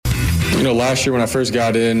last year when I first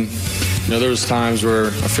got in, there was times where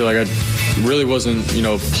I feel like I really wasn't,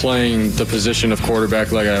 playing the position of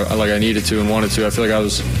quarterback like I needed to and wanted to. I feel like I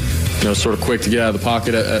was, sort of quick to get out of the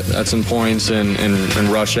pocket at some points and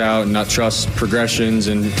rush out and not trust progressions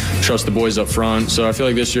and trust the boys up front. So I feel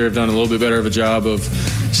like this year I've done a little bit better of a job of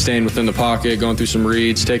staying within the pocket, going through some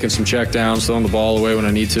reads, taking some checkdowns, throwing the ball away when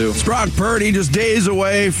I need to. It's Brock Purdy just days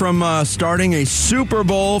away from starting a Super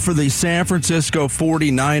Bowl for the San Francisco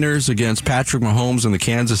 49ers against Patrick Mahomes and the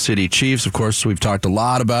Kansas City Chiefs. Of course, we've talked a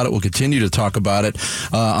lot about it. We'll continue to talk about it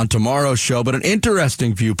on tomorrow's show. But an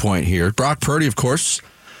interesting viewpoint here. Brock Purdy, of course,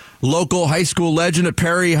 local high school legend at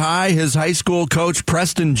Perry High. His high school coach,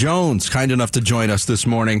 Preston Jones, kind enough to join us this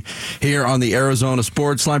morning here on the Arizona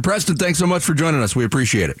Sports Line. Preston, thanks so much for joining us. We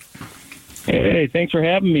appreciate it. Hey, thanks for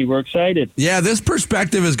having me. We're excited. Yeah, this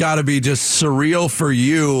perspective has got to be just surreal for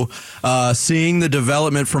you, seeing the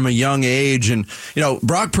development from a young age. And,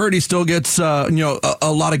 Brock Purdy still gets, a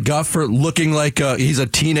lot of guff for looking like he's a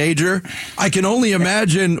teenager. I can only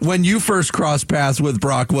imagine when you first crossed paths with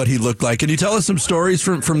Brock what he looked like. Can you tell us some stories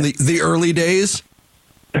from the early days?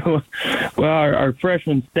 Well, our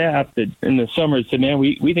freshman staff in the summer said, man,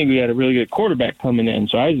 we think we had a really good quarterback coming in.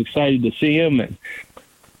 So I was excited to see him. And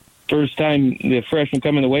first time the freshman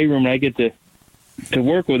come in the weight room and I get to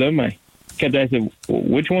work with him, I said,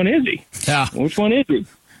 which one is he? Yeah. Which one is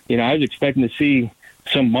he? I was expecting to see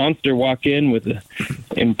some monster walk in with an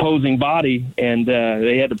imposing body, and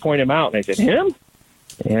they had to point him out. And I said, him?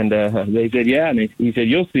 And they said, yeah. And he said,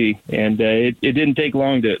 you'll see. And it didn't take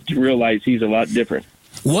long to realize he's a lot different.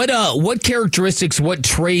 What characteristics, what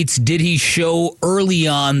traits did he show early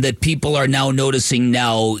on that people are now noticing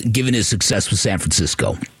now, given his success with San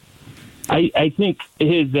Francisco? I think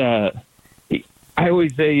his. I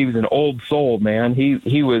always say he was an old soul, man.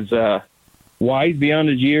 He was wise beyond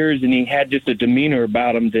his years, and he had just a demeanor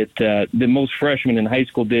about him that most freshmen in high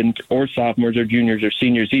school didn't, or sophomores, or juniors, or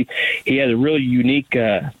seniors. He had a really unique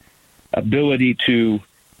ability to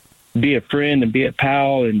be a friend and be a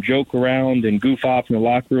pal and joke around and goof off in the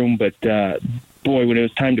locker room. But boy, when it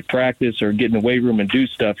was time to practice or get in the weight room and do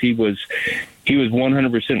stuff, he was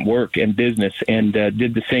 100% work and business, and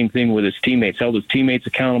did the same thing with his teammates, held his teammates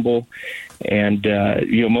accountable. And,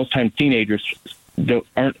 most times teenagers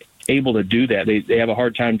aren't able to do that. They have a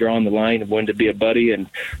hard time drawing the line of when to be a buddy and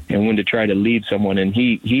when to try to lead someone. And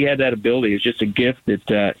he had that ability. It's just a gift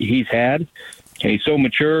that he's had. And he's so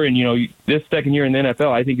mature. And, this second year in the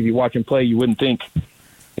NFL, I think if you watch him play, you wouldn't think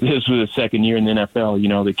this was his second year in the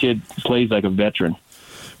NFL. The kid plays like a veteran.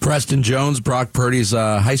 Preston Jones, Brock Purdy's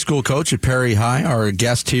high school coach at Perry High, our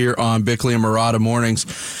guest here on Bickley and Murata Mornings.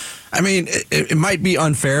 I mean, it might be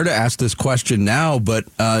unfair to ask this question now, but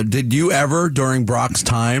did you ever, during Brock's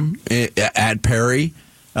time at Perry,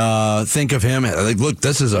 think of him like, look,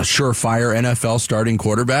 this is a surefire NFL starting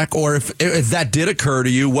quarterback? Or if that did occur to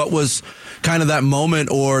you, what was kind of that moment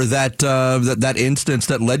or that instance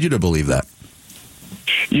that led you to believe that?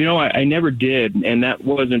 I never did, and that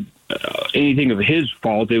wasn't anything of his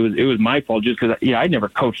fault. It was my fault just because I never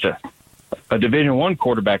coached a Division I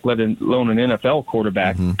quarterback, let alone an NFL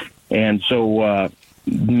quarterback. Mm-hmm. And so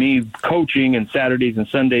me coaching and Saturdays and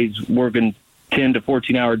Sundays working 10 to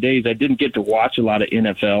 14-hour days, I didn't get to watch a lot of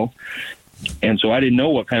NFL. And so I didn't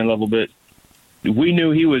know what kind of level, but we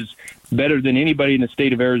knew he was better than anybody in the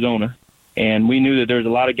state of Arizona. And we knew that there's a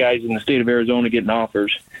lot of guys in the state of Arizona getting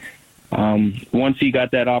offers. Once he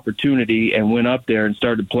got that opportunity and went up there and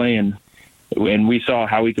started playing, and we saw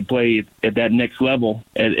how he could play at that next level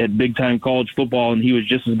at big-time college football, and he was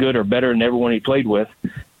just as good or better than everyone he played with.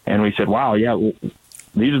 And we said, wow, yeah, well,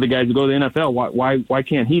 these are the guys that go to the NFL. Why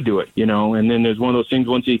can't he do it? And then there's one of those things,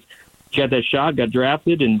 once he got that shot, got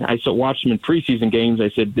drafted, and I watched him in preseason games, I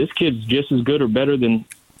said, this kid's just as good or better than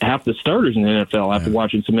half the starters in the NFL after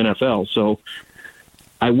watching some NFL. So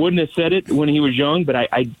I wouldn't have said it when he was young, but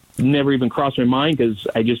I never even crossed my mind because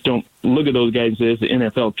I just don't look at those guys as the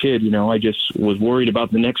NFL kid. I just was worried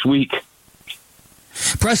about the next week.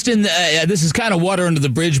 Preston, this is kind of water under the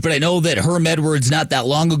bridge, but I know that Herm Edwards not that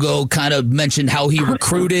long ago kind of mentioned how he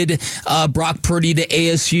recruited Brock Purdy to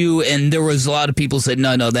ASU, and there was a lot of people said,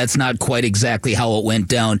 no, that's not quite exactly how it went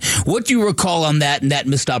down. What do you recall on that and that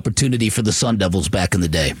missed opportunity for the Sun Devils back in the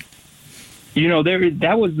day?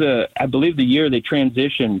 That was I believe the year they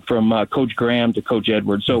transitioned from Coach Graham to Coach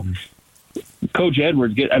Edwards. So Coach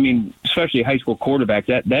Edwards, especially high school quarterbacks,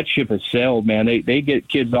 that ship has sailed, man. They get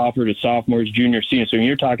kids offered as sophomores, juniors, seniors. So when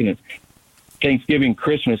you're talking at Thanksgiving,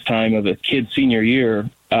 Christmas time of a kid's senior year,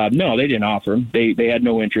 no, they didn't offer them. They had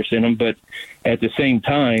no interest in them. But at the same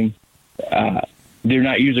time, they're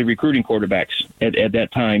not usually recruiting quarterbacks at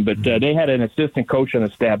that time. But they had an assistant coach on the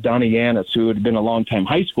staff, Donnie Yanis, who had been a longtime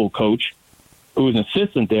high school coach, who was an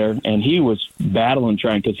assistant there, and he was battling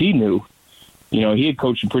trying because he knew, he had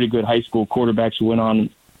coached some pretty good high school quarterbacks who went on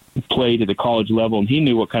to play to the college level, and he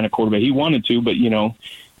knew what kind of quarterback he wanted to, but,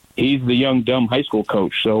 he's the young, dumb high school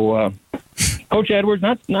coach. So Coach Edwards,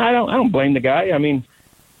 I don't blame the guy. I mean,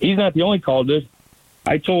 he's not the only college.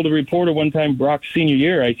 I told a reporter one time, Brock's senior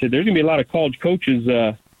year, I said, there's going to be a lot of college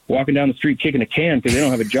coaches walking down the street kicking a can because they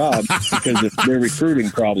don't have a job because of their recruiting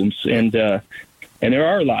problems. And there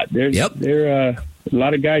are a lot. There are a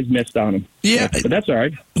lot of guys missed on him. Yeah. But that's all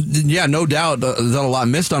right. Yeah, no doubt there's a lot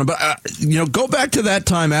missed on him. But, go back to that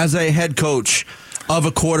time as a head coach of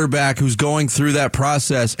a quarterback who's going through that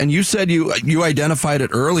process, and you said you identified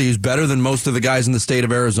it early. He's better than most of the guys in the state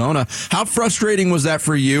of Arizona. How frustrating was that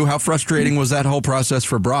for you? How frustrating was that whole process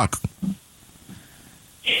for Brock?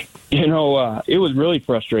 It was really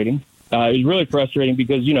frustrating. It was really frustrating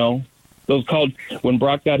because, those college, when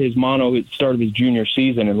Brock got his mono at the start of his junior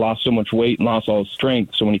season and lost so much weight and lost all his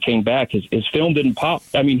strength, so when he came back, his film didn't pop.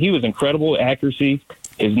 I mean, he was incredible, accuracy,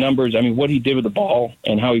 his numbers. I mean, what he did with the ball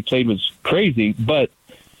and how he played was crazy. But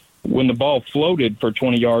when the ball floated for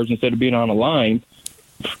 20 yards instead of being on a line,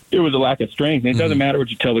 it was a lack of strength. And it doesn't matter what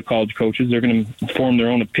you tell the college coaches. They're going to form their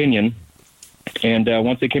own opinion. And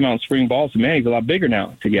once they came out in spring ball, I said, man, he's a lot bigger now.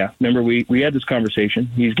 I said, yeah, remember we had this conversation.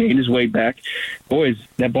 He's gained his weight back. Boys,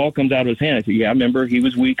 that ball comes out of his hand. I said, yeah, I remember he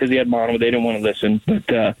was weak because he had mono. They didn't want to listen.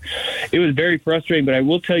 But it was very frustrating. But I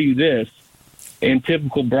will tell you this, in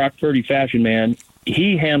typical Brock Purdy fashion, man,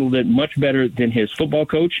 he handled it much better than his football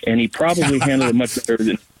coach, and he probably handled it much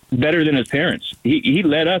better than his parents. He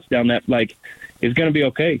led us down that, like, it's going to be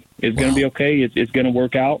okay. It's going to be okay. It's going to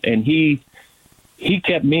work out. And he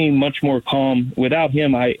kept me much more calm. Without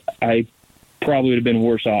him, I probably would have been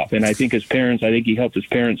worse off. And I think he helped his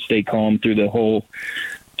parents stay calm through the whole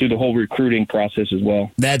recruiting process as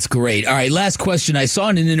well. That's great. All right, last question. I saw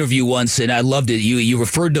in an interview once, and I loved it. You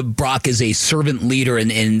referred to Brock as a servant leader,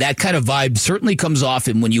 and that kind of vibe certainly comes off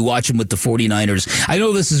him when you watch him with the 49ers. I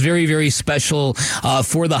know this is very, very special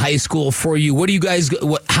for the high school, for you. What do you guys?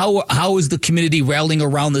 How is the community rallying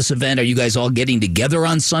around this event? Are you guys all getting together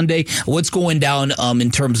on Sunday? What's going down in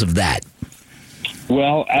terms of that?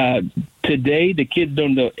 Well, today the kids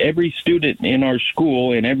don't know. Every student in our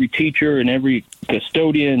school and every teacher and every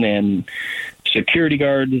custodian and security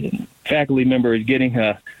guard and faculty member is getting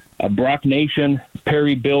a Brock Nation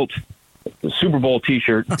Perry-built Super Bowl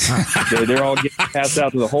T-shirt. They're all getting passed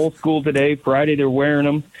out to the whole school today. Friday they're wearing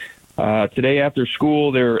them. Today after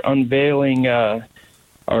school they're unveiling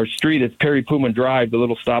our street at Perry Puma Drive, the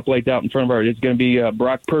little stoplight out in front of it's going to be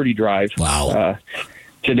Brock Purdy Drive. Wow.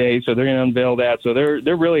 Today, so they're going to unveil that. So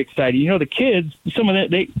they're really excited. The kids, some of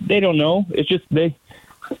them they don't know. It's just a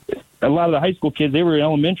lot of the high school kids, they were in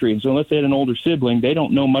elementary, so unless they had an older sibling, they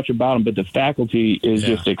don't know much about them. But the faculty is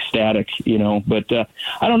just ecstatic, But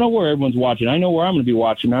I don't know where everyone's watching. I know where I'm going to be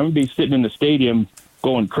watching. I'm going to be sitting in the stadium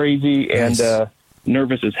going crazy and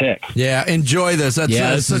nervous as heck. Yeah, enjoy this.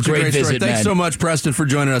 That's such a great visit, story. Thanks man. so much, Preston, for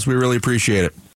joining us. We really appreciate it.